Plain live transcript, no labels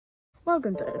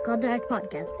Welcome to the Contact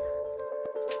Podcast.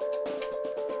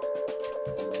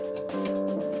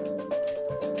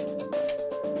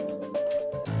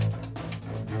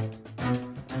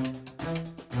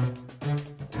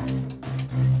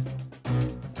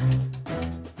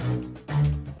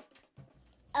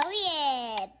 Oh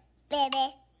yeah,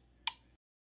 baby.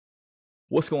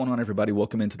 What's going on, everybody?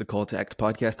 Welcome into the Call to Act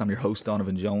podcast. I'm your host,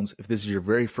 Donovan Jones. If this is your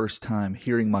very first time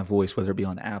hearing my voice, whether it be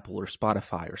on Apple or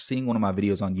Spotify or seeing one of my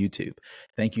videos on YouTube,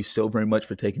 thank you so very much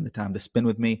for taking the time to spend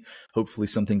with me. Hopefully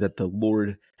something that the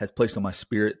Lord has placed on my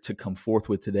spirit to come forth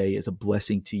with today is a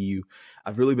blessing to you.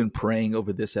 I've really been praying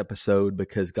over this episode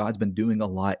because God's been doing a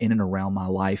lot in and around my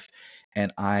life.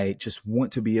 And I just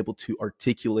want to be able to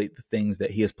articulate the things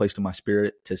that He has placed in my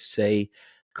spirit to say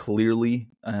clearly,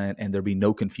 and there be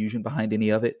no confusion behind any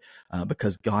of it,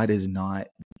 because God is not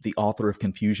the author of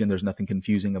confusion. There's nothing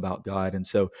confusing about God. And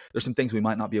so there's some things we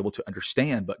might not be able to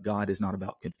understand, but God is not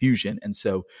about confusion. And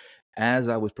so as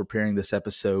I was preparing this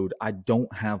episode, I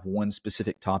don't have one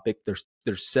specific topic. There's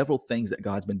several things that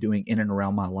God's been doing in and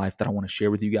around my life that I want to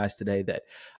share with you guys today that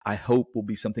I hope will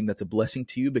be something that's a blessing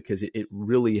to you, because it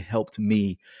really helped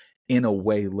me in a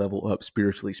way level up,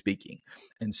 spiritually speaking.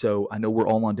 And so I know we're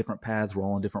all on different paths. We're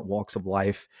all on different walks of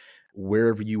life.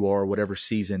 Wherever you are, whatever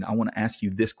season, I want to ask you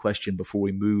this question before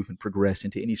we move and progress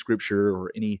into any scripture or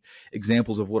any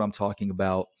examples of what I'm talking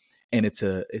about. And it's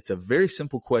a very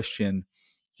simple question,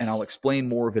 and I'll explain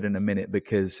more of it in a minute,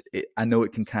 because I know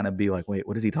it can kind of be like, wait,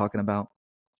 what is he talking about?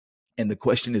 And the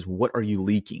question is, what are you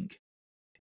leaking?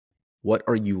 What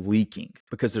are you leaking?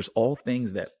 Because there's all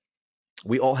things that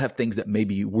we all have things that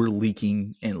maybe we're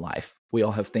leaking in life. We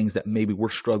all have things that maybe we're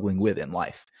struggling with in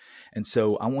life. And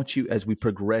so I want you, as we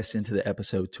progress into the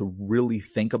episode, to really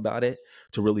think about it,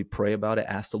 to really pray about it,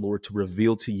 ask the Lord to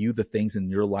reveal to you the things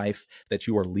in your life that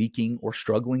you are leaking or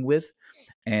struggling with.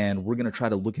 And we're going to try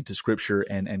to look into scripture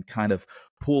and kind of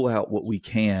pull out what we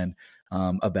can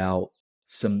about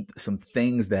some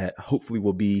things that hopefully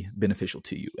will be beneficial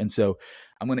to you. And so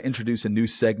I'm going to introduce a new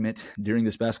segment during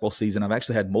this basketball season. I've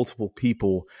actually had multiple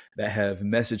people that have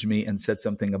messaged me and said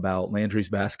something about Landry's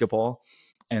basketball.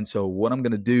 And so what I'm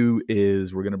going to do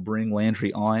is we're going to bring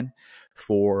Landry on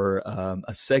for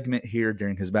a segment here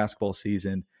during his basketball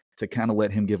season to kind of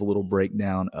let him give a little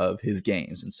breakdown of his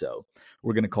games. And so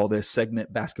we're going to call this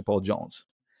segment Basketball Jones.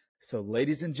 So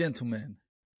ladies and gentlemen,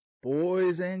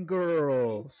 boys and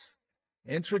girls,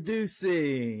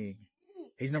 introducing,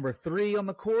 he's number 3 on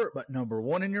the court, but number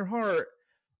 1 in your heart,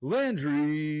 Landry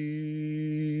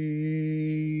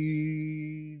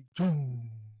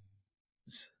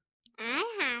Jones. I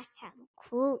have some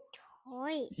cool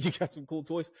toys. You got some cool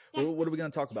toys? Yeah. What are we going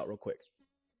to talk about real quick?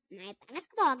 My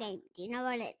basketball game. Do you know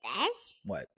what it does?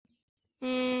 What?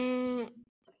 I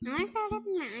want to start with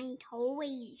my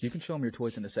toys. You can show them your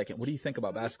toys in a second. What do you think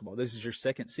about basketball? This is your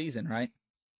second season, right?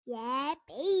 Yeah,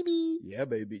 baby. Yeah,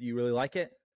 baby. You really like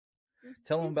it?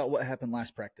 Tell them about what happened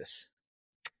last practice.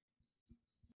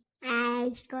 I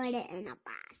scored it in a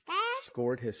basket.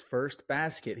 Scored his first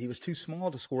basket. He was too small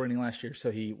to score any last year,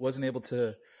 so he wasn't able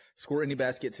to score any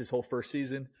baskets his whole first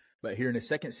season. But here in his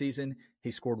second season, he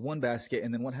scored 1 basket.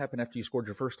 And then what happened after you scored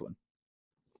your first one?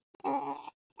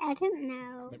 I don't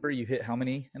know. Remember, you hit how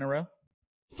many in a row?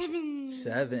 7.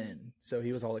 7. So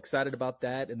he was all excited about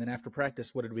that. And then after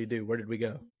practice, what did we do? Where did we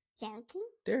go?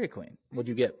 Dairy Queen. What'd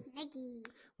you get? Nikki.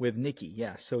 With Nikki,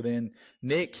 yeah. So then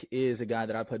Nick is a guy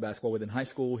that I played basketball with in high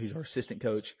school. He's our assistant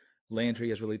coach. Landry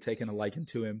has really taken a liking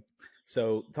to him.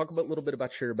 So talk a little bit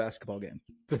about your basketball game.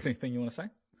 Is there anything you want to say?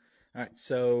 All right.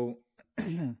 So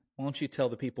why don't you tell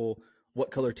the people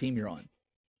what color team you're on?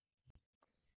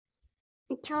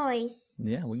 Toys.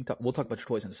 Yeah, we'll talk about your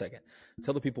toys in a second.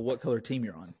 Tell the people what color team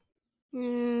you're on.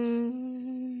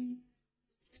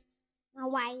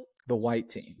 White. The white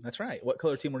team. That's right. What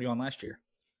color team were you on last year?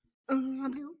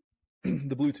 Blue.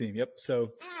 The blue team. Yep.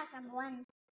 So I have number 1.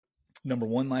 number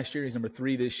 1 last year. He's number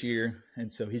 3 this year.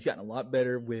 And so he's gotten a lot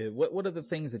better with what are the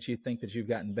things that you think that you've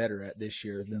gotten better at this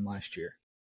year than last year?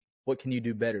 What can you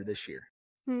do better this year?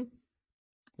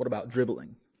 What about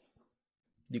dribbling?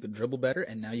 You can dribble better,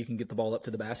 and now you can get the ball up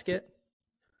to the basket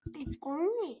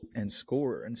and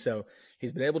score. And so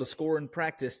he's been able to score in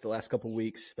practice the last couple of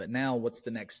weeks, but now what's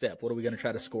the next step? What are we going to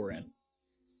try to score in?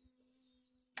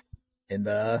 In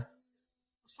the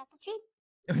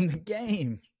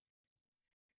game.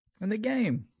 In the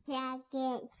game. Second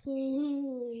All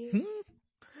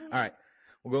right.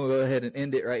 We're going to go ahead and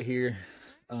end it right here.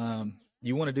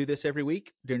 You want to do this every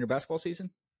week during your basketball season?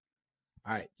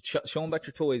 All right. Show them about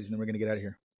your toys, and then we're going to get out of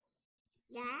here.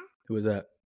 Yeah. Who is that?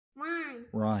 Ryan.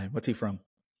 Ryan. What's he from?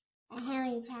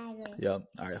 Harry Potter. Yep.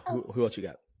 All right. Who else you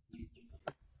got?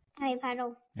 Harry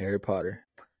Potter. Harry Potter.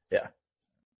 Yeah.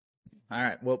 All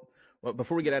right. Well,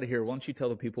 before we get out of here, why don't you tell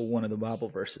the people one of the Bible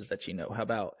verses that you know? How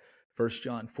about 1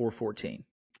 John 4:14?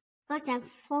 1 John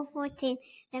 4:14.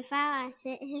 The Father has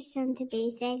sent his Son to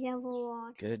be Savior of the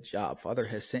world. Good job. Father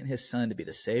has sent his Son to be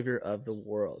the Savior of the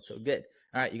world. So good.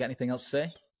 All right. You got anything else to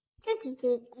say? Toaster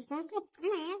Strudels are so good,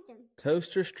 and I have them.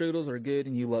 Toaster strudels are good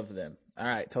and you love them. All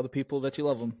right. Tell the people that you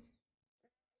love them.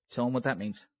 Tell them what that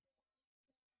means.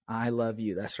 I love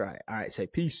you. That's right. All right. Say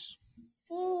peace.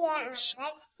 See ya next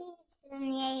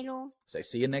week. Say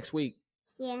see you next week.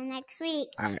 See you next week.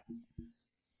 All right.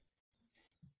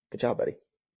 Good job, buddy.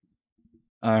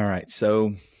 All right.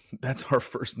 So that's our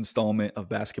first installment of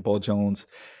Basketball Jones.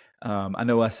 I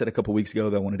know I said a couple weeks ago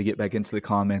that I wanted to get back into the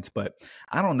comments, but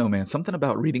I don't know, man. Something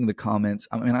about reading the comments.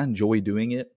 I mean, I enjoy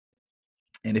doing it.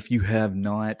 And if you have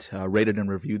not rated and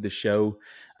reviewed the show,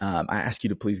 I ask you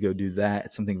to please go do that.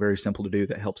 It's something very simple to do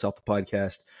that helps out the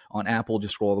podcast. On Apple,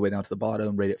 just scroll all the way down to the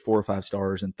bottom, rate it 4 or 5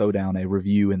 stars, and throw down a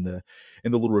review in the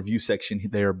little review section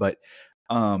there. But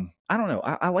I don't know.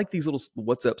 I like these little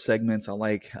What's Up segments. I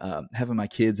like having my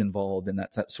kids involved in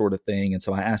that sort of thing. And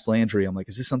so I asked Landry, I'm like,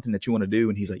 is this something that you want to do?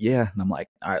 And he's like, yeah. And I'm like,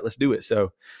 all right, let's do it.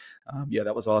 So yeah,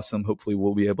 that was awesome. Hopefully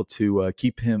we'll be able to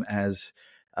keep him as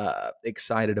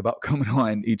excited about coming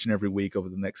on each and every week over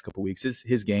the next couple of weeks.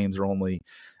 His games are only,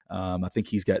 I think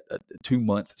he's got a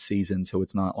 2-month season, so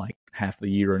it's not like half the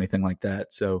year or anything like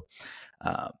that. So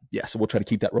yeah, so we'll try to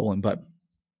keep that rolling. But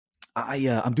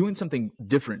I'm doing something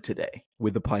different today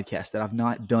with the podcast that I've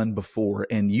not done before.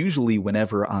 And usually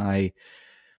whenever I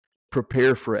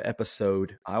prepare for an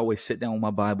episode, I always sit down with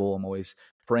my Bible. I'm always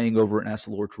praying over it and ask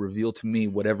the Lord to reveal to me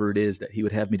whatever it is that he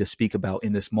would have me to speak about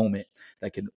in this moment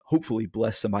that can hopefully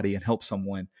bless somebody and help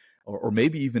someone. Or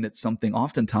maybe even it's something,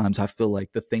 oftentimes I feel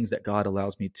like the things that God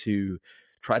allows me to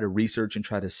try to research and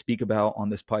try to speak about on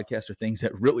this podcast are things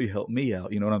that really help me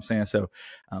out. You know what I'm saying? So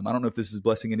I don't know if this is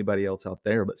blessing anybody else out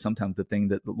there, but sometimes the thing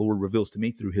that the Lord reveals to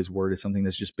me through his word is something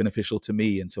that's just beneficial to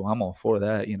me. And so I'm all for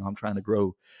that. You know, I'm trying to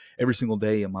grow every single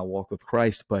day in my walk with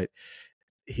Christ, but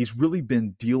he's really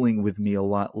been dealing with me a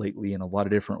lot lately in a lot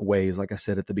of different ways, like I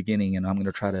said at the beginning, and I'm going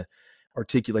to try to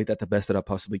articulate that the best that I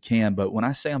possibly can. But when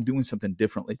I say I'm doing something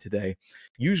differently today,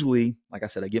 usually, like I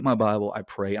said, I get my Bible, I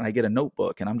pray, and I get a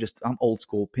notebook, and I'm old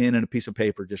school, pen and a piece of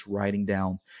paper, just writing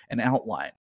down an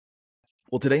outline.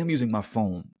 Well, today I'm using my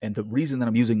phone, and the reason that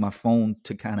I'm using my phone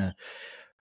to kind of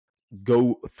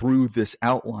go through this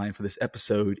outline for this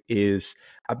episode is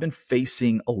I've been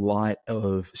facing a lot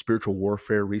of spiritual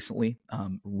warfare recently.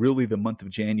 Really the month of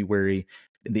January,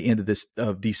 in the end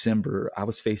of December, I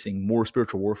was facing more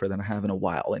spiritual warfare than I have in a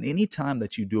while. And anytime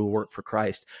that you do a work for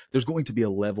Christ, there's going to be a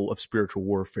level of spiritual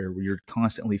warfare where you're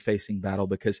constantly facing battle,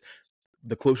 because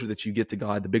the closer that you get to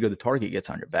God, the bigger the target gets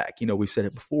on your back. You know, we've said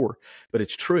it before, but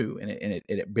it's true. And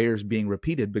it bears being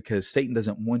repeated, because Satan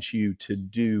doesn't want you to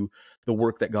do the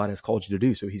work that God has called you to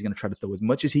do. So he's going to try to throw as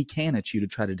much as he can at you to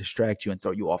try to distract you and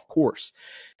throw you off course.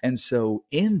 And so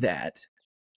in that,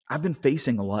 I've been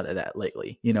facing a lot of that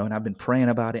lately, you know, and I've been praying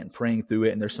about it and praying through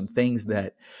it. And there's some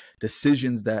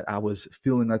decisions that I was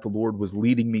feeling like the Lord was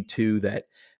leading me to, that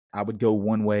I would go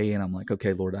one way, and I'm like,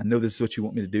 okay, Lord, I know this is what you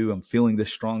want me to do. I'm feeling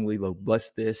this strongly. Lord, bless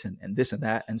this and this and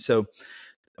that. And so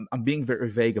I'm being very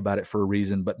vague about it for a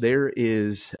reason, but there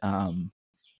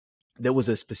was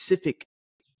a specific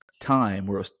time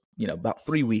where it was, you know, about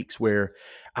 3 weeks, where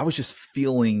I was just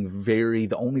feeling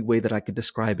the only way that I could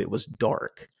describe it was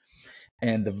dark.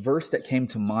 And the verse that came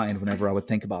to mind whenever I would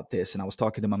think about this, and I was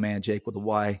talking to my man, Jake with a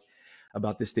Y,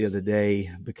 about this the other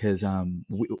day, because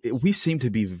we seem to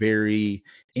be very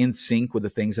in sync with the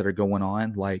things that are going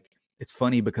on. Like, it's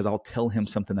funny because I'll tell him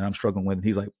something that I'm struggling with, and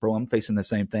he's like, bro, I'm facing the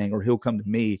same thing. Or he'll come to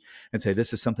me and say,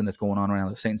 this is something that's going on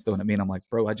around the Saints throwing at me. And I'm like,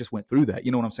 bro, I just went through that.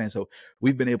 You know what I'm saying? So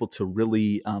we've been able to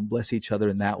really bless each other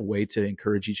in that way, to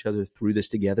encourage each other through this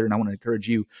together. And I want to encourage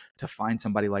you to find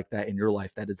somebody like that in your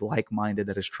life that is like-minded,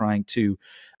 that is trying to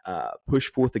push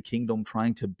forth the kingdom,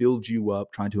 trying to build you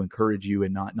up, trying to encourage you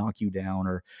and not knock you down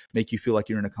or make you feel like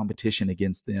you're in a competition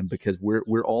against them, because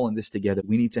we're all in this together.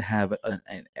 We need to have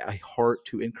a heart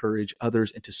to encourage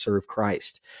others and to serve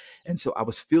Christ. And so I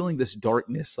was feeling this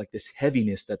darkness, like this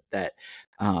heaviness that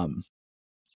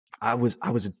I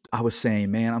was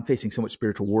saying, man, I'm facing so much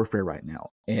spiritual warfare right now.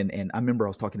 And I remember I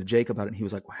was talking to Jake about it, and he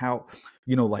was like, well, how,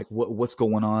 you know, like what's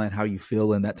going on, how you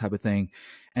feel, and that type of thing.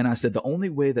 And I said, the only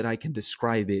way that I can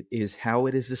describe it is how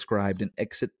it is described in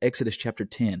Exodus chapter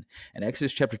 10. And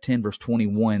Exodus chapter 10, verse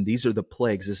 21, these are the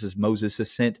plagues. This is Moses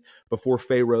is sent before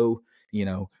Pharaoh. You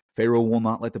know, Pharaoh will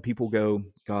not let the people go.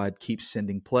 God keeps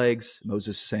sending plagues.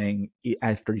 Moses is saying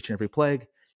after each and every plague,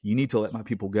 you need to let my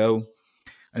people go.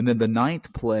 And then the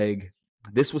ninth plague,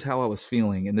 this was how I was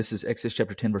feeling. And this is Exodus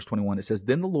chapter 10, verse 21. It says,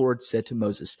 Then the Lord said to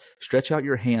Moses, stretch out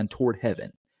your hand toward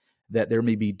heaven, that there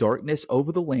may be darkness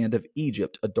over the land of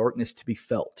Egypt, a darkness to be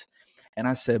felt. And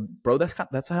I said, bro,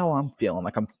 that's how I'm feeling.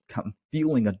 Like I'm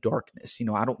feeling a darkness.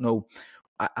 I don't know.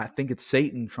 I think it's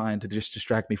Satan trying to just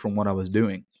distract me from what I was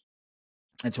doing.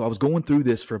 And so I was going through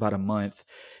this for about a month,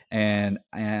 and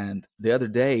the other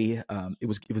day, it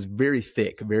was very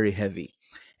thick, very heavy,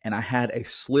 and I had a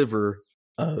sliver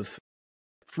of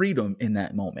freedom in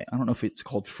that moment. I don't know if it's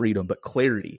called freedom, but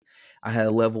clarity. I had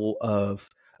a level of,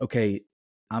 okay,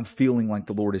 I'm feeling like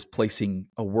the Lord is placing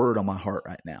a word on my heart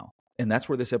right now. And that's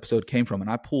where this episode came from. And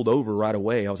I pulled over right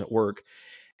away. I was at work,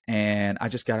 and I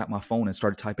just got out my phone and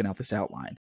started typing out this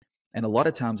outline. And a lot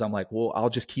of times I'm like, well,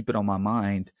 I'll just keep it on my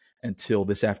mind until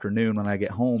this afternoon when I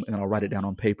get home, and then I'll write it down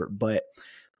on paper. But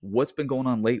what's been going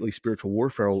on lately, spiritual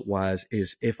warfare wise,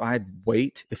 is if I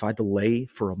delay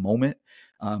for a moment,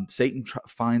 Satan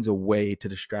finds a way to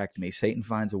distract me. Satan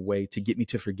finds a way to get me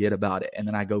to forget about it. And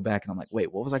then I go back and I'm like,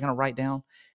 wait, what was I going to write down?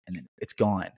 And then it's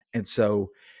gone. And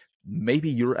so maybe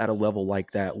you're at a level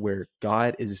like that where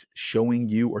God is showing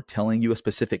you or telling you a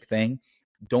specific thing.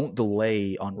 Don't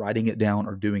delay on writing it down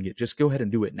or doing it. Just go ahead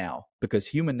and do it now, because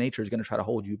human nature is going to try to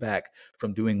hold you back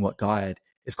from doing what God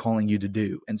is calling you to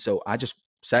do. And so I just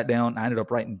sat down. I ended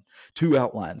up writing 2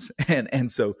 outlines.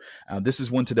 And so this is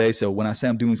one today. So when I say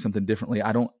I'm doing something differently,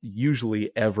 I don't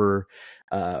usually ever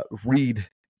read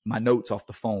my notes off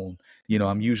the phone.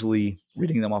 I'm usually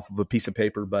reading them off of a piece of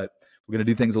paper, but we're going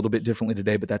to do things a little bit differently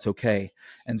today, but that's okay.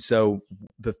 And so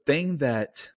the thing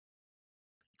that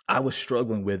I was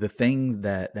struggling with, the things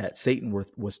that Satan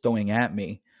was throwing at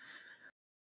me,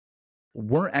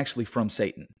 weren't actually from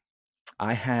Satan.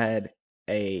 I had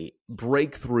a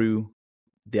breakthrough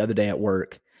the other day at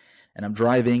work, and I'm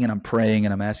driving and I'm praying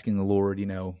and I'm asking the Lord,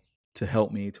 to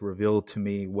help me, to reveal to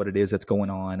me what it is that's going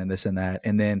on and this and that.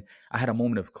 And then I had a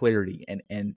moment of clarity,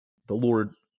 and the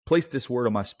Lord placed this word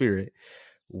on my spirit.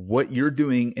 What you're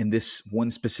doing in this one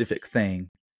specific thing,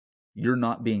 you're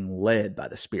not being led by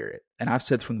the Spirit. And I've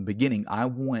said from the beginning, I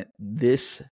want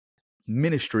this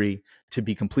ministry to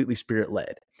be completely Spirit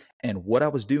led. And what I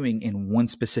was doing in one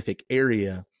specific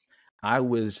area, I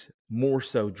was more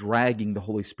so dragging the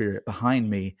Holy Spirit behind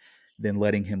me than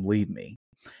letting him lead me.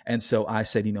 And so I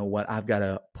said, you know what? I've got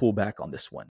to pull back on this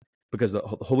one, because the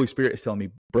Holy Spirit is telling me,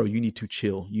 bro, you need to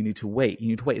chill. You need to wait.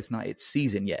 It's not its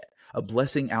season yet. A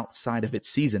blessing outside of its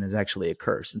season is actually a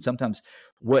curse. And sometimes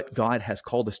what God has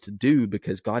called us to do,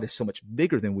 because God is so much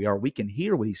bigger than we are, we can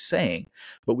hear what he's saying,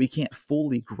 but we can't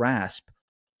fully grasp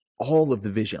all of the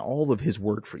vision, all of his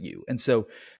word for you. And so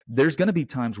there's going to be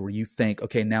times where you think,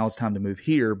 okay, now it's time to move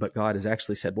here. But God has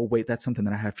actually said, well, wait, that's something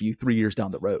that I have for you 3 years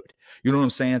down the road. You know what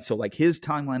I'm saying? So like his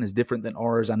timeline is different than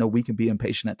ours. I know we can be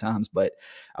impatient at times, but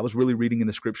I was really reading in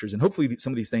the scriptures, and hopefully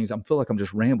some of these things, I feel like I'm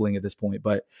just rambling at this point.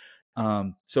 But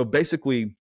so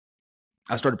basically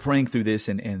I started praying through this,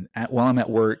 and while I'm at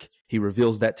work, he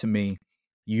reveals that to me.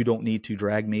 You don't need to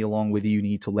drag me along with you. You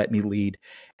need to let me lead.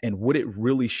 And what it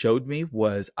really showed me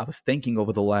was, I was thinking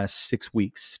over the last 6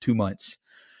 weeks, 2 months,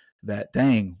 that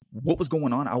dang, what was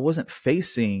going on? I wasn't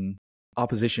facing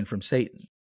opposition from Satan.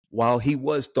 While he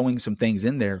was throwing some things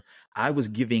in there, I was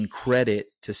giving credit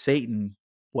to Satan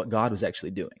what God was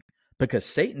actually doing, because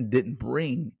Satan didn't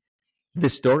bring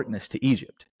this darkness to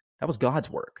Egypt. That was God's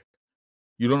work.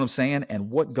 You know what I'm saying?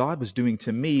 And what God was doing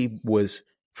to me was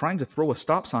trying to throw a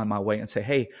stop sign my way and say,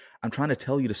 hey, I'm trying to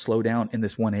tell you to slow down in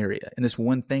this one area, in this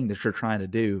one thing that you're trying to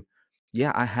do.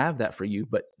 Yeah, I have that for you,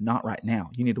 but not right now.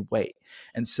 You need to wait.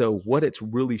 And so what it's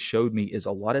really showed me is,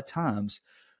 a lot of times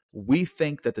we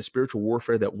think that the spiritual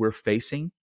warfare that we're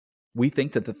facing, we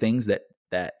think that the things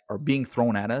that are being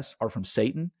thrown at us are from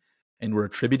Satan, and we're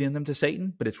attributing them to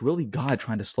Satan, but it's really God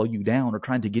trying to slow you down or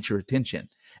trying to get your attention.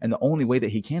 And the only way that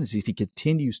he can is if he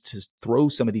continues to throw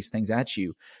some of these things at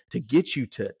you to get you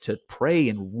to pray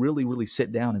and really, really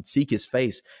sit down and seek his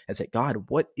face and say, God,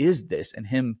 what is this? And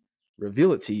him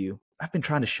reveal it to you. I've been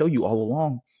trying to show you all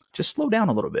along. Just slow down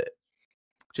a little bit.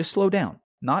 Just slow down.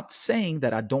 Not saying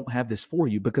that I don't have this for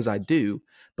you, because I do,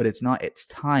 but it's not its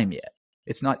time yet.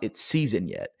 It's not its season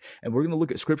yet. And we're going to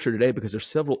look at scripture today, because there's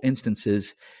several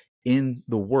instances in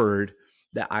the word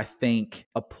that I think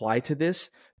apply to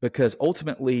this, because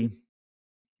ultimately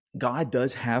God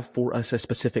does have for us a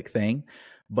specific thing,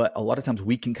 but a lot of times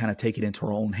we can kind of take it into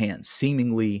our own hands,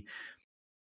 seemingly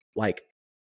like,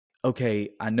 okay,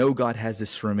 I know God has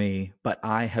this for me, but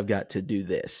I have got to do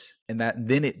this. And that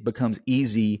then it becomes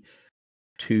easy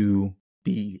to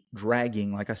be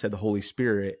dragging, like I said, the Holy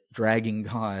Spirit, dragging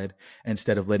God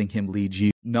instead of letting him lead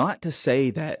you. Not to say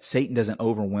that Satan doesn't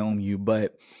overwhelm you,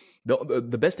 but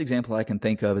the best example I can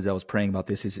think of as I was praying about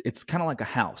this is it's kind of like a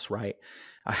house, right?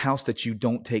 A house that you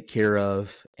don't take care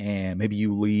of, and maybe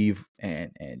you leave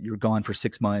and you're gone for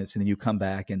 6 months, and then you come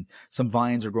back and some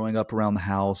vines are growing up around the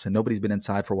house and nobody's been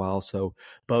inside for a while. So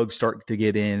bugs start to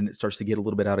get in, it starts to get a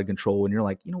little bit out of control. And you're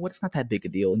like, you know what, it's not that big a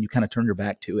deal. And you kind of turn your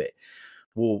back to it.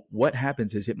 Well, what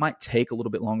happens is it might take a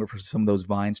little bit longer for some of those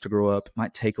vines to grow up. It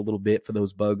might take a little bit for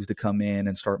those bugs to come in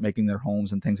and start making their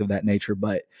homes and things of that nature.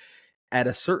 But at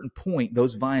a certain point,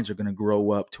 those vines are going to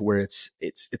grow up to where it's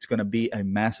going to be a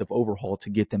massive overhaul to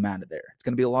get them out of there. It's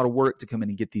going to be a lot of work to come in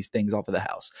and get these things off of the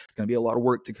house. It's going to be a lot of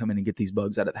work to come in and get these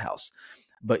bugs out of the house.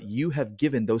 But you have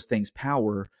given those things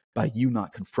power by you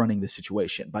not confronting the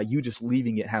situation, by you just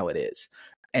leaving it how it is.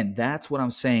 And that's what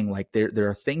I'm saying. Like there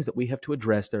are things that we have to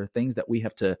address. There are things that we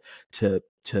have to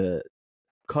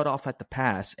cut off at the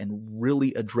pass and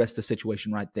really address the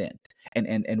situation right then.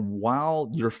 And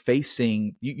while you're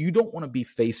facing, you don't want to be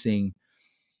facing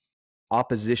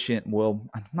opposition. Well,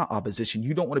 not opposition.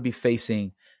 You don't want to be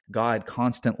facing God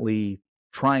constantly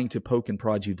trying to poke and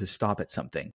prod you to stop at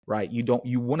something, right? You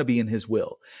want to be in his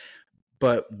will.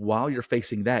 But while you're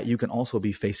facing that, you can also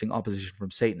be facing opposition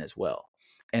from Satan as well.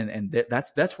 And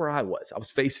that's where I was. I was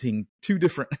facing two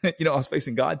different, I was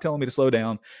facing God telling me to slow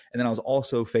down. And then I was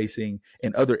also facing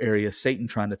in other areas, Satan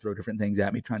trying to throw different things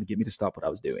at me, trying to get me to stop what I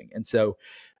was doing. And so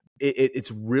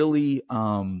it's really,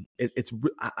 I'm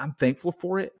thankful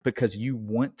for it, because you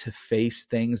want to face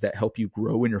things that help you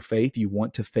grow in your faith. You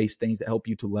want to face things that help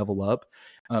you to level up.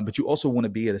 But you also want to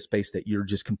be at a space that you're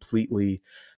just completely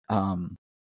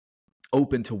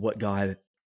open to what God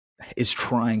is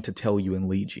trying to tell you and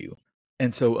lead you.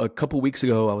 And so a couple weeks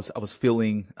ago, I was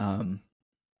feeling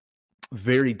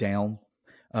very down.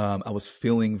 I was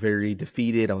feeling very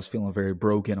defeated. I was feeling very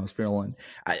broken. I was feeling,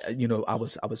 I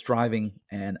was driving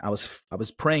and I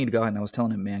was praying to God, and I was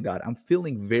telling him, man, God, I'm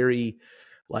feeling very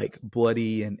like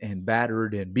bloody and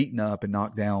battered and beaten up and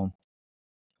knocked down.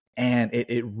 And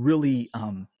it really,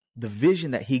 the vision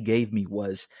that he gave me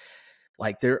was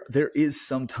like, there is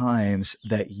sometimes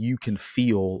that you can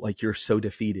feel like you're so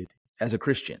defeated as a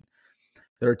Christian.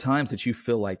 There are times that you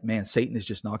feel like, man, Satan is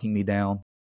just knocking me down.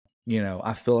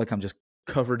 I feel like I'm just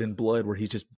covered in blood where he's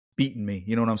just beating me.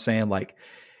 You know what I'm saying? Like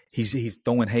he's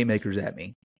throwing haymakers at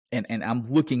me. And I'm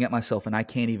looking at myself and I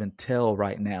can't even tell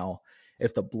right now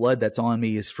if the blood that's on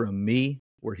me is from me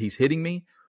where he's hitting me,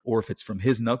 or if it's from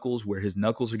his knuckles where his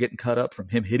knuckles are getting cut up from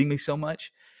him hitting me so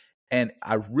much. And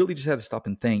I really just had to stop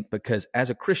and think, because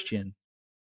as a Christian,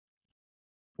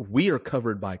 we are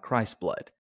covered by Christ's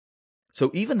blood. So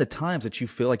even the times that you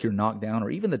feel like you're knocked down, or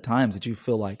even the times that you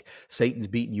feel like Satan's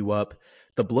beating you up,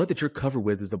 the blood that you're covered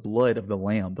with is the blood of the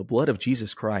Lamb, the blood of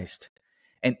Jesus Christ.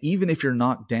 And even if you're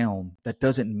knocked down, that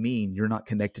doesn't mean you're not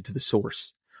connected to the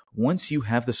source. Once you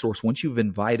have the source, once you've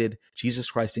invited Jesus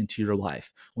Christ into your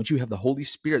life, once you have the Holy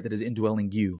Spirit that is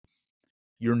indwelling you,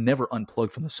 you're never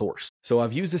unplugged from the source. So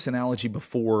I've used this analogy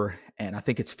before, and I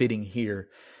think it's fitting here.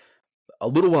 A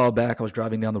little while back, I was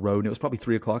driving down the road, and it was probably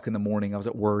 3:00 in the morning. I was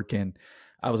at work, and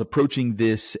I was approaching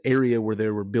this area where they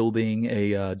were building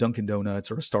a Dunkin' Donuts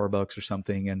or a Starbucks or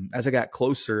something. And as I got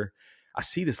closer, I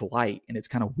see this light, and it's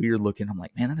kind of weird looking. I'm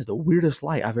like, man, that is the weirdest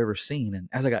light I've ever seen. And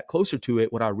as I got closer to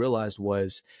it, what I realized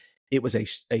was it was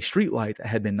a street light that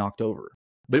had been knocked over,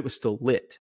 but it was still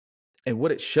lit. And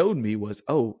what it showed me was,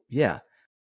 oh, yeah,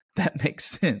 that makes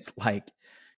sense. Like,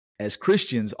 as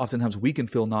Christians, oftentimes we can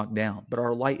feel knocked down, but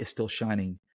our light is still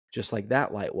shining just like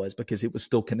that light was, because it was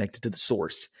still connected to the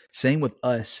source. Same with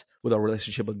us, with our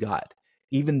relationship with God.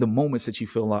 Even the moments that you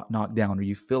feel knocked down, or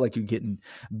you feel like you're getting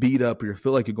beat up, or you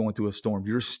feel like you're going through a storm,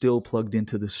 you're still plugged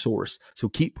into the source. So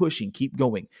keep pushing, keep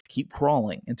going, keep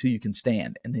crawling until you can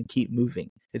stand, and then keep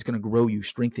moving. It's going to grow you,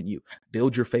 strengthen you,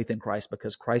 build your faith in Christ,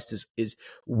 because Christ is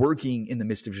working in the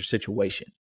midst of your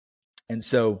situation. And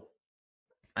so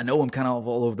I know I'm kind of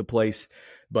all over the place,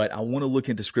 but I want to look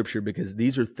into scripture, because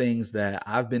these are things that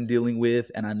I've been dealing with.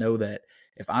 And I know that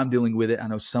if I'm dealing with it, I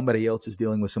know somebody else is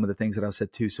dealing with some of the things that I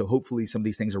said too. So hopefully some of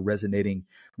these things are resonating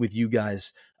with you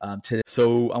guys today.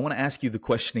 So I want to ask you the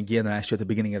question again that I asked you at the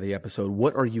beginning of the episode.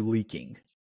 What are you leaking?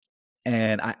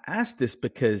 And I asked this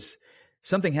because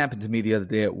something happened to me the other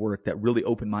day at work that really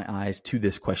opened my eyes to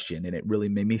this question. And it really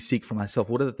made me seek for myself,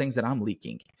 what are the things that I'm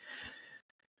leaking?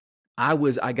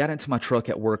 I got into my truck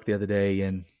at work the other day,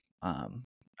 and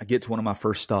I get to one of my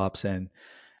first stops, and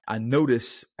I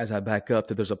notice as I back up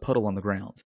that there's a puddle on the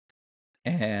ground.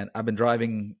 And I've been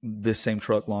driving this same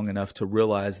truck long enough to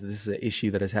realize that this is an issue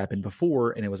that has happened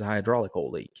before, and it was a hydraulic oil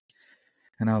leak.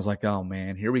 And I was like, oh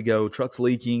man, here we go. Truck's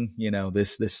leaking.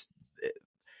 This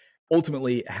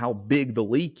ultimately how big the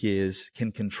leak is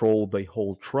can control the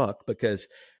whole truck, because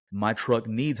my truck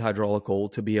needs hydraulic oil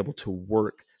to be able to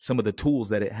work some of the tools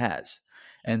that it has.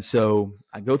 And so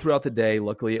I go throughout the day.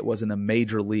 Luckily, it wasn't a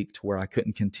major leak to where I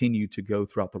couldn't continue to go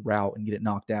throughout the route and get it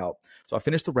knocked out. So I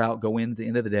finished the route, go in at the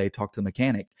end of the day, talk to the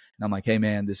mechanic. And I'm like, hey,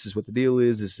 man, this is what the deal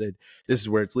is. This is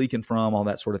where it's leaking from, all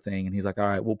that sort of thing. And he's like, all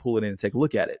right, we'll pull it in and take a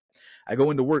look at it. I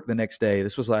go into work the next day.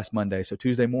 This was last Monday. So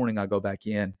Tuesday morning, I go back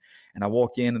in and I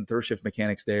walk in and third shift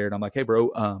mechanic's there. And I'm like, hey,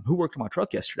 bro, who worked on my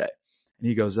truck yesterday? And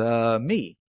he goes,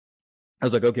 me. I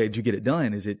was like, okay, did you get it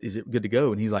done? Is it good to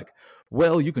go? And he's like,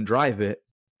 well, you can drive it.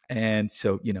 And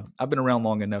so, I've been around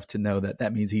long enough to know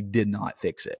that means he did not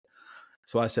fix it.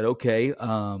 So I said, okay,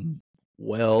 I'm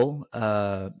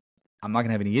not going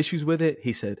to have any issues with it.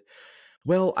 He said,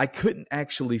 well, I couldn't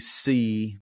actually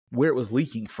see where it was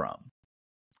leaking from.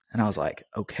 And I was like,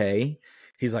 okay.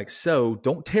 He's like, so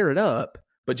don't tear it up,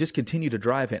 but just continue to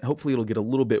drive it. Hopefully it'll get a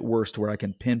little bit worse to where I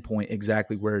can pinpoint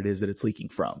exactly where it is that it's leaking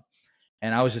from.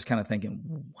 And I was just kind of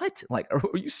thinking, what? Like, are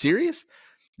you serious?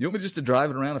 You want me just to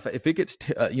drive it around? If it gets,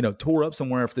 tore up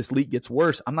somewhere, if this leak gets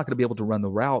worse, I'm not going to be able to run the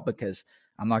route because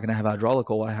I'm not going to have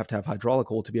hydraulic oil. I have to have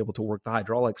hydraulic oil to be able to work the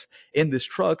hydraulics in this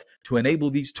truck to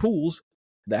enable these tools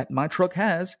that my truck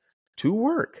has to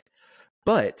work.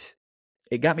 But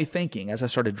it got me thinking as I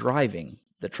started driving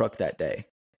the truck that day.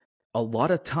 A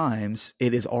lot of times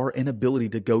it is our inability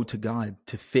to go to God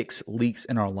to fix leaks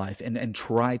in our life and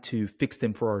try to fix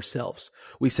them for ourselves.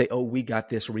 We say, oh, we got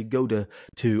this, or we go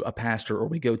to a pastor, or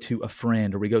we go to a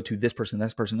friend, or we go to this person,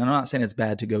 that person. And I'm not saying it's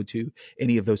bad to go to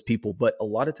any of those people, but a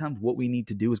lot of times what we need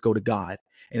to do is go to God.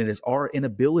 And it is our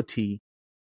inability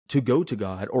to go to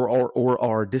God or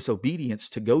our disobedience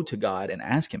to go to God and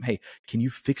ask him, hey, can you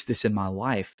fix this in my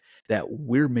life, that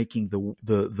we're making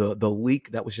the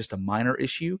leak that was just a minor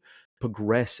issue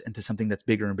progress into something that's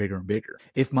bigger and bigger and bigger.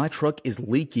 If my truck is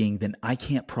leaking, then I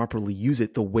can't properly use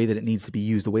it the way that it needs to be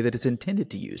used, the way that it's intended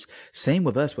to use. Same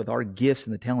with us, with our gifts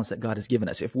and the talents that God has given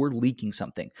us. If we're leaking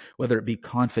something, whether it be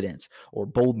confidence or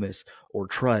boldness or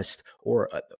trust, or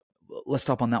let's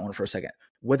stop on that one for a second.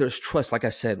 Whether it's trust, like I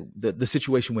said, the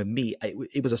situation with me,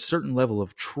 it was a certain level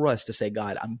of trust to say,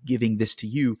 God, I'm giving this to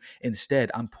you.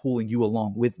 Instead, I'm pulling you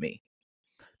along with me.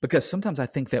 Because sometimes I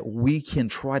think that we can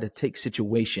try to take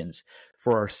situations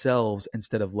for ourselves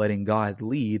instead of letting God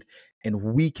lead. And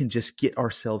we can just get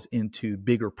ourselves into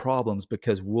bigger problems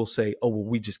because we'll say, oh, well,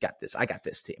 we just got this. I got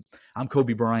this team. I'm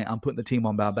Kobe Bryant. I'm putting the team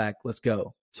on my back. Let's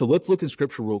go. So let's look in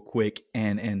scripture real quick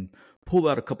and pull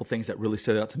out a couple things that really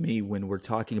stood out to me when we're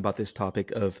talking about this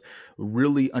topic of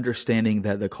really understanding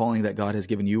that the calling that God has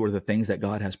given you, or the things that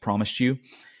God has promised you,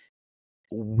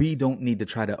 we don't need to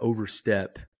try to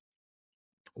overstep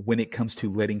when it comes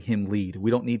to letting him lead. We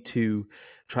don't need to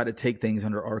try to take things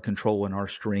under our control and our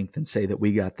strength and say that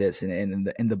we got this. And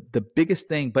the biggest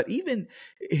thing, but even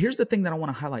here's the thing that I want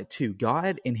to highlight too.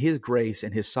 God in his grace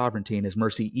and his sovereignty and his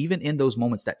mercy, even in those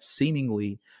moments that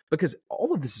seemingly, because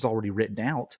all of this is already written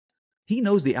out, he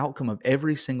knows the outcome of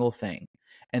every single thing.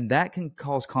 And that can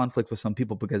cause conflict with some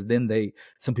people, because then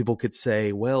some people could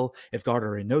say, well, if God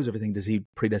already knows everything, does he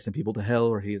predestine people to hell,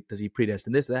 or does he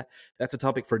predestine this, that? That's a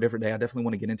topic for a different day. I definitely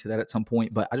want to get into that at some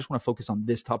point, but I just want to focus on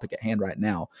this topic at hand right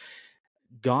now.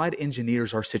 God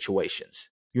engineers our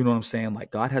situations. You know what I'm saying?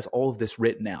 Like, God has all of this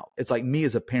written out. It's like me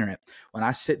as a parent. When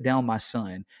I sit down my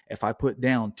son, if I put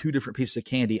down 2 different pieces of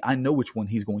candy, I know which one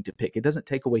he's going to pick. It doesn't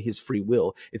take away his free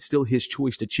will. It's still his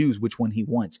choice to choose which one he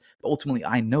wants. But ultimately,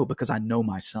 I know, because I know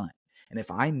my son. And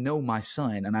if I know my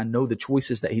son and I know the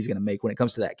choices that he's going to make when it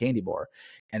comes to that candy bar,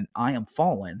 and I am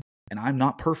fallen and I'm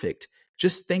not perfect,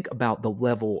 just think about the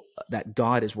level that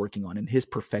God is working on in his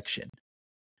perfection.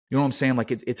 You know what I'm saying?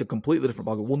 Like, it's a completely different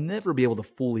ballgame. We'll never be able to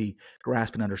fully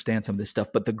grasp and understand some of this stuff,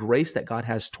 but the grace that God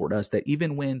has toward us, that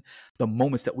even when the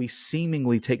moments that we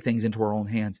seemingly take things into our own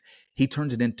hands, he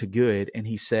turns it into good. And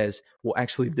he says, well,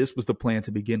 actually, this was the plan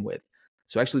to begin with.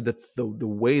 So actually the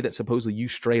way that supposedly you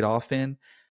strayed off in,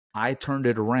 I turned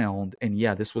it around, and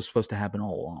yeah, this was supposed to happen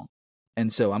all along.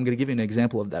 And so I'm going to give you an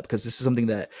example of that, because this is something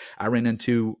that I ran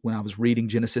into when I was reading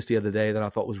Genesis the other day that I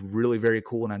thought was really very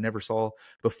cool and I never saw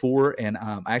before. And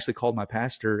I actually called my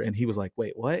pastor, and he was like,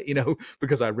 wait, what?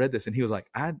 Because I read this, and he was like,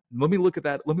 let me look at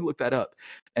that. Let me look that up.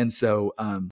 And so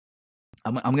I'm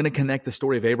going to connect the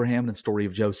story of Abraham and the story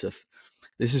of Joseph.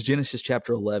 This is Genesis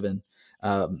chapter 11,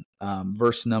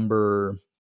 verse number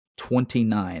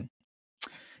 29.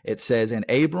 It says, and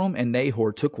Abram and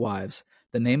Nahor took wives.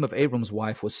 The name of Abram's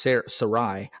wife was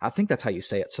Sarai. I think that's how you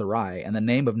say it, Sarai. And the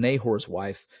name of Nahor's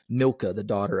wife, Milcah, the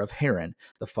daughter of Haran,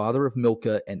 the father of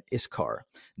Milcah and Iscar.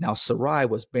 Now Sarai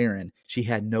was barren. She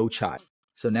had no child.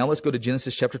 So now let's go to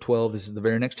Genesis chapter 12. This is the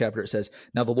very next chapter. It says,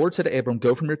 Now the Lord said to Abram,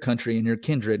 Go from your country and your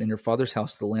kindred and your father's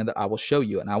house to the land that I will show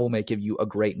you, and I will make of you a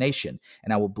great nation.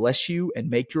 And I will bless you and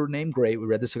make your name great. We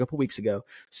read this a couple weeks ago,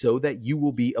 so that you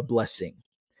will be a blessing.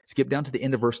 Skip down to the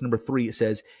end of verse number 3. It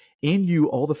says, In you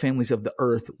all the families of the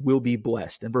earth will be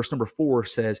blessed. And verse number 4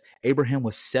 says, Abraham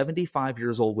was 75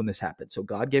 years old when this happened. So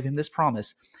God gave him this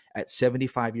promise at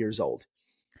 75 years old.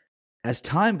 As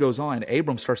time goes on,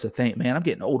 Abram starts to think, man, I'm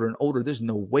getting older and older. There's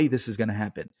no way this is going to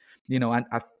happen. You know,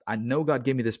 I know God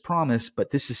gave me this promise, but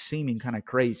this is seeming kind of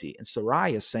crazy. And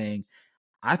Sarai is saying,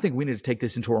 I think we need to take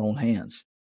this into our own hands.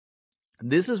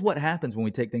 This is what happens when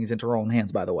we take things into our own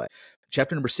hands, by the way.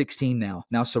 Chapter number 16 now.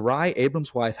 Now Sarai,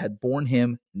 Abram's wife, had borne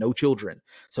him no children.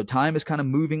 So time is kind of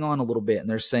moving on a little bit. And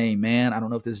they're saying, man, I don't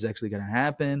know if this is actually going to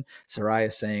happen. Sarai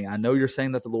is saying, I know you're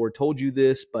saying that the Lord told you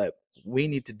this, but we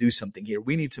need to do something here.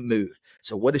 We need to move.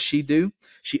 So what does she do?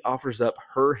 She offers up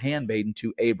her handmaiden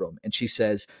to Abram. And she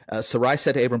says, Sarai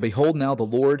said to Abram, Behold, now the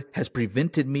Lord has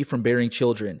prevented me from bearing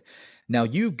children. Now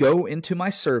you go into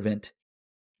my servant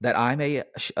that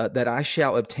I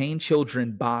shall obtain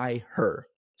children by her.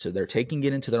 So they're taking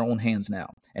it into their own hands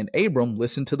now. And Abram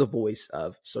listened to the voice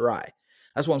of Sarai.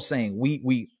 That's what I'm saying.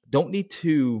 We don't need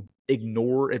to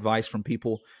ignore advice from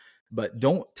people, but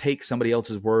don't take somebody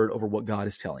else's word over what God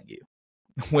is telling you.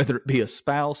 Whether it be a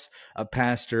spouse, a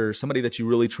pastor, somebody that you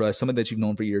really trust, somebody that you've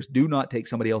known for years, do not take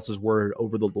somebody else's word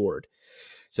over the Lord.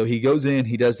 So he goes in,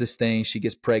 he does this thing, she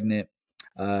gets pregnant.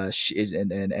 The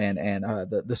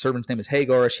servant's name is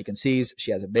Hagar. She conceives.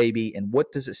 She has a baby. And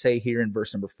what does it say here in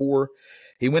verse number 4?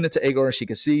 He went into Hagar and she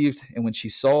conceived. And when she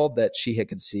saw that she had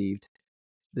conceived,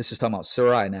 this is talking about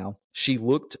Sarai now, she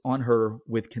looked on her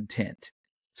with contempt.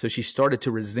 So she started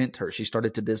to resent her. She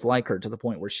started to dislike her to the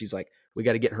point where she's like, we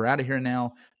got to get her out of here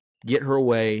now, get her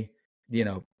away. You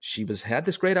know, she had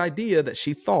this great idea that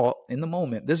she thought in the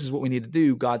moment, this is what we need to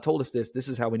do. God told us this. This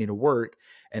is how we need to work.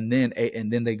 And then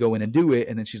they go in and do it.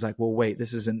 And then she's like, well, wait,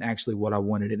 this isn't actually what I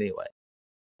wanted anyway.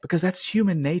 Because that's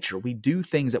human nature. We do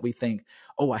things that we think,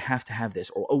 oh, I have to have this,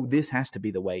 or, oh, this has to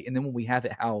be the way. And then when we have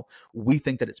it how we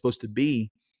think that it's supposed to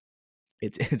be,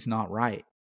 it's not right,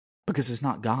 because it's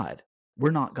not God.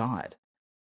 We're not God.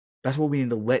 That's why we need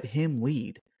to let him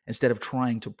lead instead of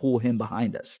trying to pull him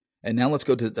behind us. And now let's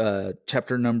go to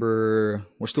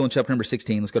we're still in chapter number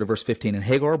 16. Let's go to verse 15. And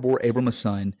Hagar bore Abram a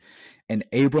son, and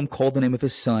Abram called the name of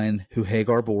his son, who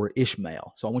Hagar bore,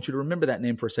 Ishmael. So I want you to remember that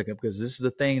name for a second, because this is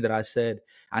a thing that I said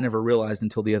I never realized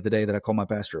until the other day that I called my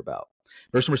pastor about.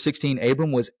 Verse number 16,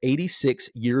 Abram was 86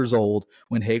 years old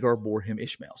when Hagar bore him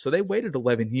Ishmael. So they waited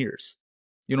 11 years.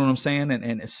 You know what I'm saying?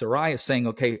 And Sarai is saying,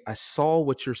 okay, I saw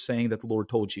what you're saying that the Lord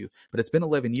told you, but it's been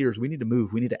 11 years. We need to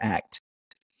move. We need to act.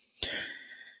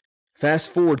 Fast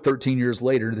forward 13 years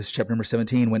later, this is chapter number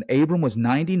 17. When Abram was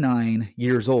 99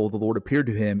 years old, the Lord appeared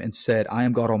to him and said, I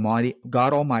am God Almighty.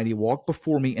 God Almighty, walk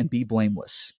before me and be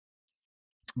blameless.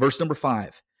 Verse number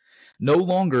 5. No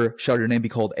longer shall your name be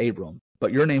called Abram,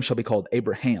 but your name shall be called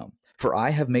Abraham, for I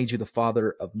have made you the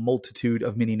father of multitude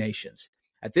of many nations.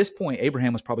 At this point,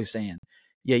 Abraham was probably saying,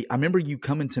 yeah, I remember you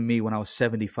coming to me when I was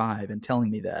 75 and telling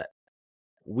me that.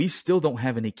 We still don't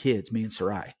have any kids, me and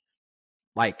Sarai.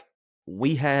 Like,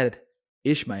 we had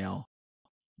Ishmael,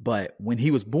 but when he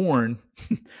was born,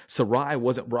 Sarai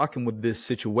wasn't rocking with this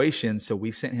situation, so we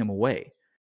sent him away.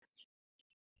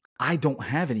 I don't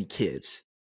have any kids,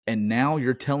 and now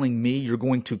you're telling me you're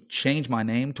going to change my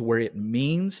name to where it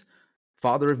means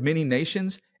father of many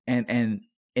nations? And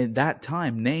in that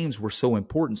time, names were so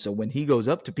important. So when he goes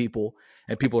up to people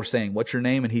and people are saying, what's your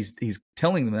name? And he's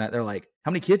telling them that, they're like,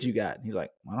 how many kids you got? And he's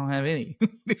like, I don't have any.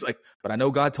 He's like, but I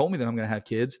know God told me that I'm going to have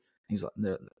kids. He's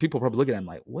like, people probably look at him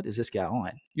like, what is this guy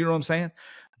on? You know what I'm saying?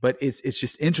 But it's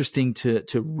just interesting to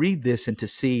read this and to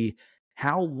see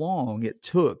how long it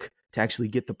took to actually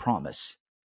get the promise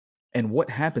and what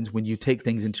happens when you take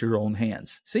things into your own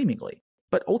hands, seemingly.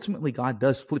 But ultimately, God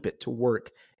does flip it to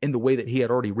work in the way that he had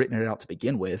already written it out to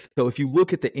begin with. So if you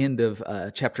look at the end of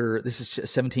this is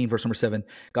 17, verse number 7,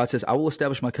 God says, I will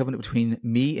establish my covenant between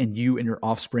me and you and your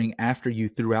offspring after you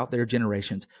throughout their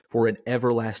generations for an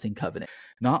everlasting covenant.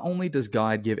 Not only does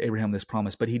God give Abraham this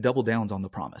promise, but he double downs on the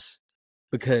promise,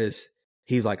 because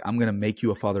he's like, I'm going to make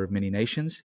you a father of many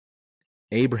nations.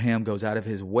 Abraham goes out of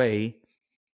his way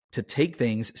to take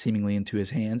things seemingly into his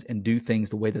hands and do things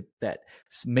the way that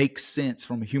makes sense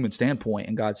from a human standpoint.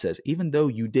 And God says, even though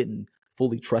you didn't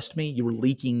fully trust me, you were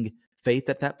leaking faith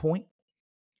at that point,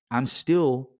 I'm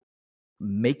still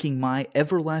making my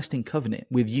everlasting covenant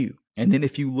with you. And then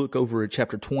if you look over at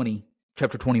chapter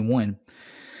 21,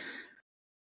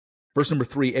 verse number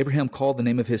 3, Abraham called the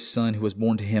name of his son who was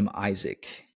born to him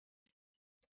Isaac.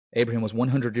 Abraham was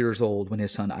 100 years old when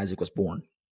his son Isaac was born.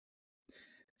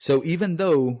 So even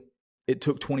though it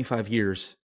took 25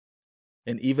 years,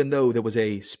 and even though there was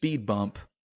a speed bump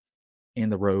in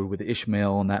the road with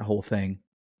Ishmael and that whole thing,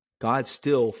 God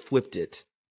still flipped it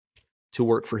to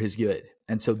work for his good.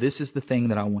 And so this is the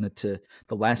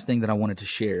last thing that I wanted to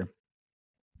share.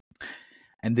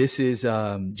 And this is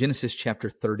Genesis chapter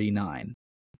 39.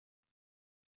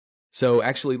 So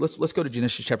actually, let's go to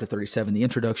Genesis chapter 37, the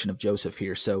introduction of Joseph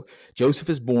here. So Joseph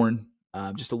is born.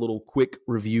 Just a little quick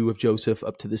review of Joseph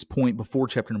up to this point before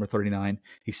chapter number 39.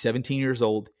 He's 17 years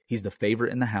old. He's the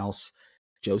favorite in the house.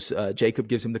 Jacob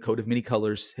gives him the coat of many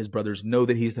colors. His brothers know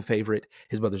that he's the favorite.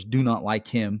 His brothers do not like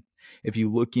him. If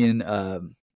you look in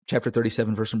chapter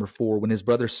 37, verse number 4, when his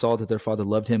brothers saw that their father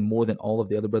loved him more than all of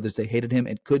the other brothers, they hated him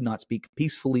and could not speak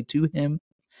peacefully to him.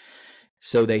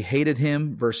 So they hated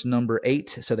him. Verse number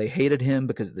 8, so they hated him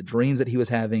because of the dreams that he was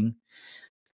having.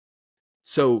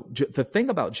 So the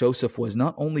thing about Joseph was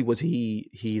not only was he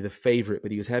the favorite,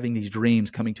 but he was having these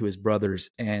dreams coming to his brothers,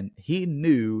 and he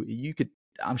knew, you could,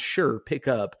 I'm sure, pick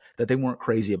up that they weren't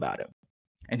crazy about him.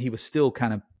 And he was still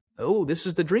kind of, oh, this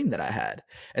is the dream that I had.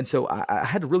 And so I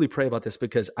had to really pray about this,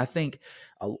 because I think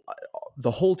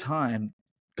the whole time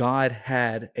God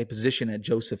had a position at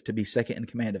Joseph to be second in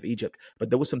command of Egypt,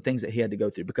 but there was some things that he had to go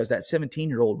through, because that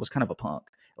 17-year-old was kind of a punk,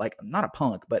 like not a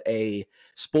punk, but a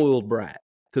spoiled brat,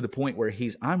 to the point where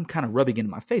I'm kind of rubbing in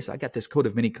my face. I got this coat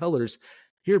of many colors.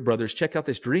 Here, brothers, check out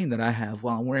this dream that I have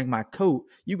while I'm wearing my coat.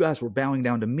 You guys were bowing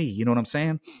down to me. You know what I'm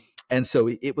saying? And so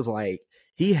it was like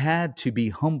he had to be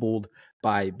humbled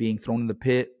by being thrown in the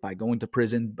pit, by going to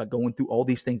prison, by going through all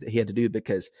these things that he had to do,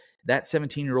 because that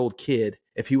 17-year-old kid,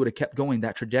 if he would have kept going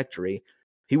that trajectory,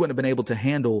 he wouldn't have been able to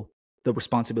handle the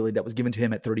responsibility that was given to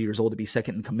him at 30 years old to be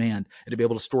second in command and to be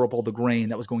able to store up all the grain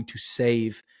that was going to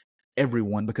save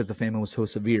everyone, because the famine was so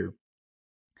severe.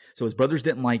 So his brothers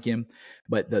didn't like him.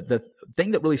 But the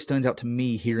thing that really stands out to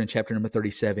me here in chapter number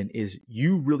 37 is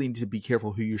you really need to be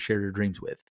careful who you share your dreams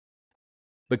with.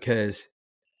 Because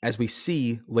as we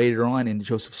see later on in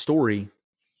Joseph's story,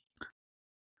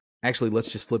 actually, let's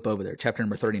just flip over there. Chapter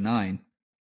number 39.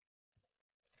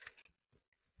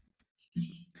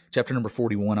 Chapter number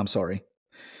 41, I'm sorry.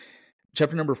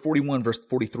 Chapter number 41, verse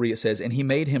 43, it says, and he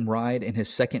made him ride in his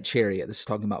second chariot. This is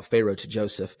talking about Pharaoh to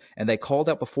Joseph. And they called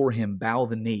out before him, bow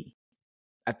the knee.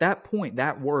 At that point,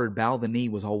 that word, bow the knee,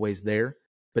 was always there,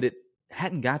 but it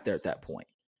hadn't got there at that point.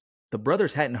 The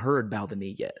brothers hadn't heard bow the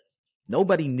knee yet.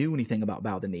 Nobody knew anything about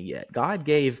bow the knee yet. God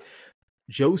gave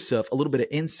Joseph a little bit of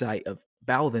insight of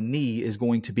bow the knee is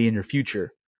going to be in your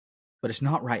future, but it's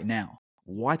not right now.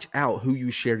 Watch out who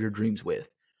you share your dreams with.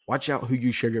 Watch out who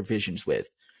you share your visions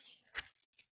with.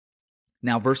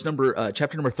 Now,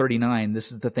 chapter number 39,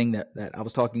 this is the thing that I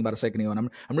was talking about a second ago, and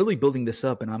I'm really building this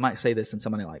up, and I might say this, and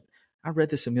somebody like, I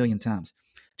read this a million times.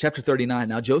 Chapter 39,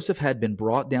 now Joseph had been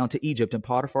brought down to Egypt, and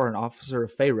Potiphar, an officer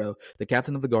of Pharaoh, the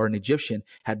captain of the guard, an Egyptian,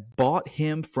 had bought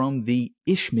him from the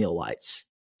Ishmaelites.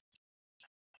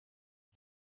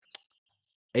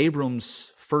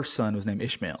 Abram's first son was named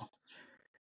Ishmael.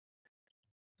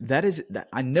 That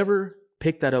I never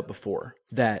picked that up before,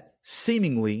 that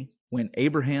seemingly when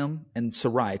Abraham and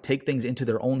Sarai take things into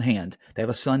their own hand, they have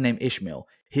a son named Ishmael.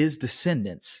 His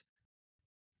descendants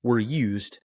were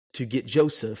used to get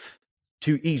Joseph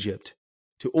to Egypt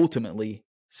to ultimately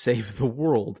save the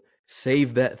world,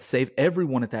 save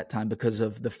everyone at that time because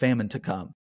of the famine to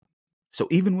come. So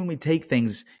even when we take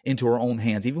things into our own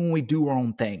hands, even when we do our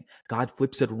own thing, God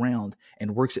flips it around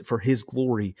and works it for his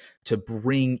glory to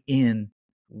bring in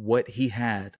what he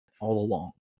had all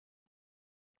along.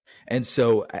 And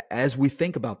so as we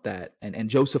think about that, and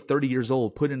Joseph, 30 years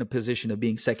old, put in a position of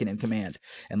being second in command.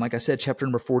 And like I said, chapter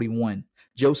number 41,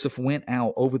 Joseph went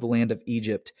out over the land of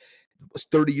Egypt, was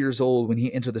 30 years old when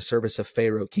he entered the service of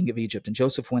Pharaoh, king of Egypt. And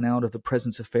Joseph went out of the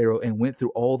presence of Pharaoh and went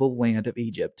through all the land of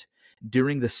Egypt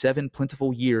during the 7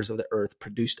 plentiful years of the earth,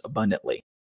 produced abundantly.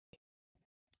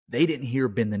 They didn't hear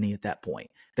bend the knee at that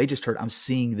point. They just heard, I'm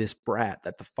seeing this brat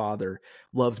that the father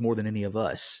loves more than any of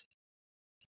us.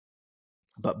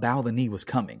 But bow the knee was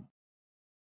coming.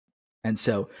 And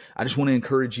so I just want to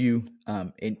encourage you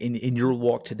in your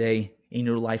walk today, in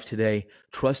your life today,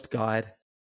 trust God.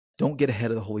 Don't get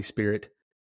ahead of the Holy Spirit.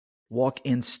 Walk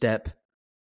in step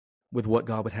with what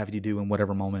God would have you do in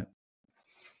whatever moment.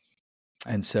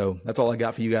 And so that's all I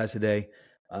got for you guys today.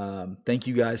 Thank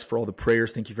you guys for all the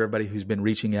prayers. Thank you for everybody who's been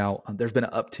reaching out. There's been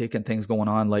an uptick in things going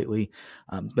on lately.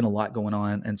 It's been a lot going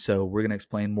on. And so we're going to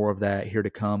explain more of that here to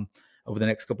come over the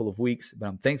next couple of weeks. But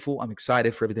I'm thankful. I'm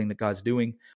excited for everything that God's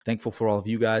doing. Thankful for all of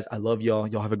you guys. I love y'all.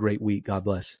 Y'all have a great week. God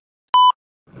bless.